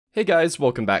Hey guys,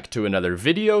 welcome back to another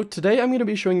video. Today I'm going to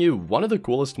be showing you one of the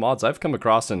coolest mods I've come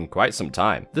across in quite some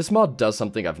time. This mod does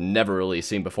something I've never really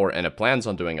seen before, and it plans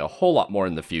on doing a whole lot more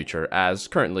in the future, as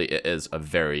currently it is a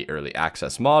very early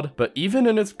access mod, but even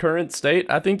in its current state,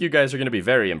 I think you guys are going to be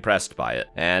very impressed by it.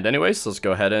 And anyways, let's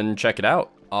go ahead and check it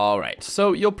out. Alright,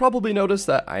 so you'll probably notice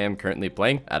that I am currently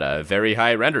playing at a very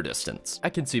high render distance. I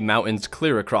can see mountains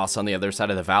clear across on the other side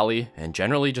of the valley, and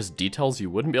generally just details you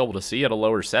wouldn't be able to see at a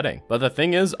lower setting. But the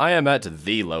thing is, I am at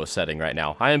the low setting right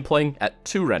now. I am playing at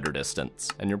 2 render distance,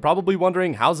 and you're probably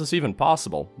wondering, how's this even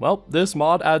possible? Well, this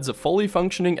mod adds fully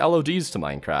functioning LODs to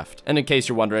Minecraft. And in case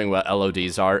you're wondering what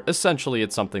LODs are, essentially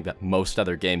it's something that most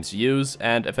other games use,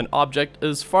 and if an object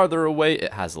is farther away,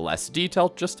 it has less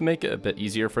detail just to make it a bit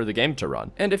easier for the game to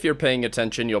run. And if you're paying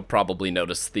attention, you'll probably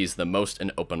notice these the most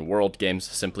in open world games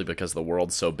simply because the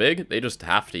world's so big, they just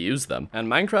have to use them. And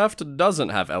Minecraft doesn't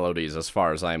have LODs as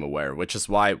far as I am aware, which is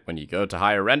why when you go to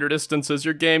higher render distances,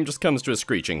 your game just comes to a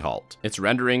screeching halt. It's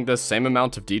rendering the same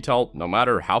amount of detail no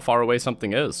matter how far away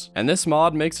something is. And this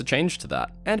mod makes a change to that.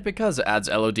 And because it adds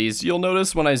LODs, you'll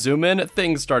notice when I zoom in,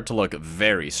 things start to look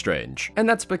very strange. And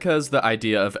that's because the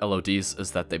idea of LODs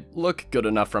is that they look good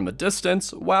enough from a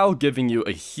distance while giving you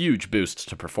a huge boost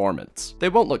to performance. They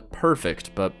won't look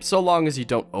perfect, but so long as you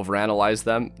don't overanalyze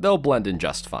them, they'll blend in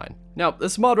just fine. Now,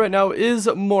 this mod right now is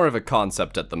more of a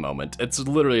concept at the moment. It's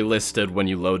literally listed when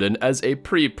you load in as a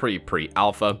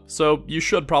pre-alpha, so you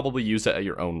should probably use it at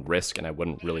your own risk, and I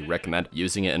wouldn't really recommend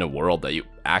using it in a world that you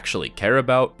actually care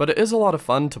about, but it is a lot of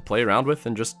fun to play around with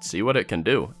and just see what it can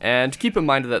do. And keep in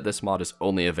mind that this mod is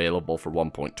only available for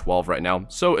 1.12 right now,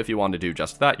 so if you want to do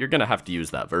just that, you're gonna have to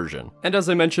use that version. And as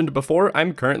I mentioned before,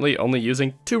 I'm currently only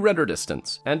using 2 render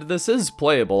distance, and this is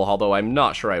playable, although I'm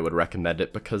not sure I would recommend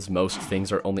it because most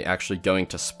things are only actually going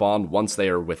to spawn once they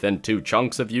are within 2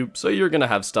 chunks of you, so you're gonna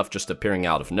have stuff just appearing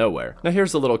out of nowhere. Now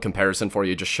here's a little comparison for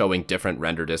you, just showing different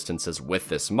render distances with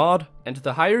this mod, and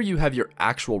the higher you have your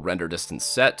actual render distance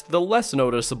set, the less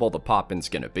noticeable the pop-in's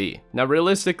gonna be. Now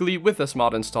realistically, with this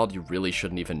mod installed, you really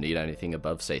shouldn't even need anything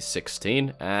above say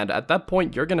 16, and at that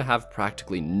point you're gonna have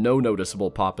practically no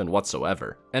noticeable pop-in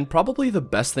whatsoever. And probably the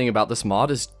best thing about this mod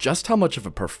is just how much of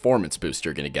a performance boost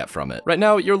you're gonna get from it. Right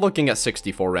now you're looking at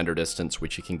 64 render distance,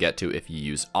 which you can get to if you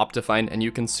use Optifine, and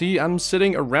you can see I'm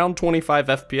sitting around 25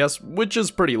 FPS, which is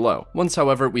pretty low. Once,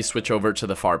 however, we switch over to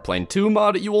the Farplane 2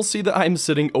 mod, you will see that I'm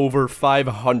sitting over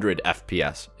 500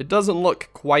 FPS. It doesn't look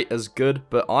quite as good,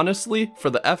 but honestly, for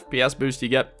the FPS boost you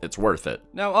get, it's worth it.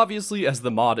 Now, obviously, as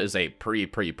the mod is a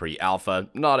pre-alpha,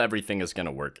 not everything is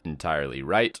gonna work entirely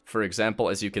right. For example,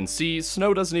 as you can see,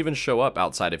 snow doesn't even show up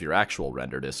outside of your actual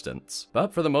render distance.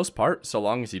 But for the most part, so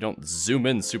long as you don't zoom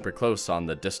in super close on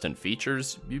the distant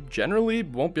features, you generally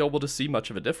won't be able to see much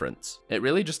of a difference. It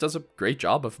really just does a great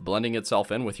job of blending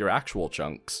itself in with your actual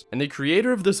chunks. And the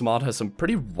creator of this mod has some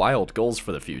pretty wild goals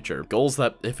for the future. Goals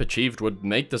that, if achieved, would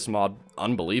make this mod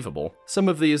unbelievable. Some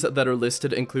of these that are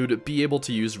listed include be able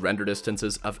to use render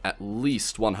distances of at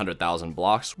least 100,000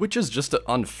 blocks, which is just an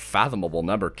unfathomable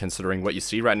number considering what you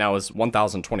see right now is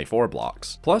 1,024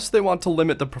 blocks. Plus, they want to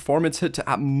limit the performance hit to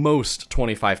at most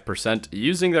 25%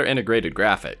 using their integrated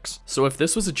graphics. So if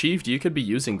this was achieved, you could be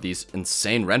using these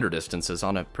insane render distances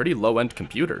on a pretty low-end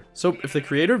computer. So if the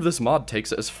creator of this mod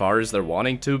takes it as far as they're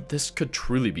wanting to, this could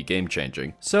truly be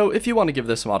game-changing. So if you want to give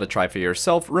this mod a try for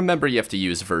yourself, remember you have to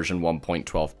use version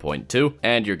 1.12.2,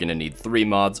 and you're gonna need 3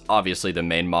 mods, obviously the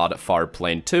main mod,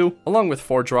 Farplane 2, along with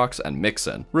Forge Rocks and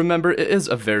Mixin. Remember, it is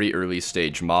a very early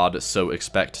stage mod, so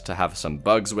expect to have some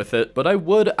bugs with it, but I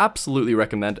would absolutely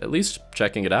recommend at least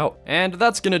checking it out. And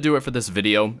that's gonna do it for this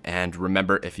video, and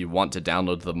remember, if you want to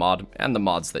download the mod and the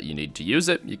mods that you need to use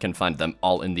it, you can find them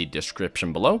all in the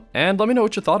description below. And let me know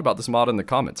what you thought about this mod in the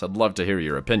comments. I'd love to hear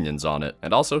your opinions on it.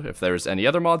 And also, if there's any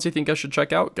other mods you think I should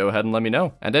check out, go ahead and let me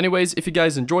know. And anyways, if you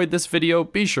guys enjoyed this video,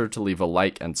 be sure to leave a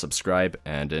like and subscribe.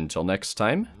 And until next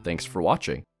time, thanks for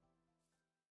watching.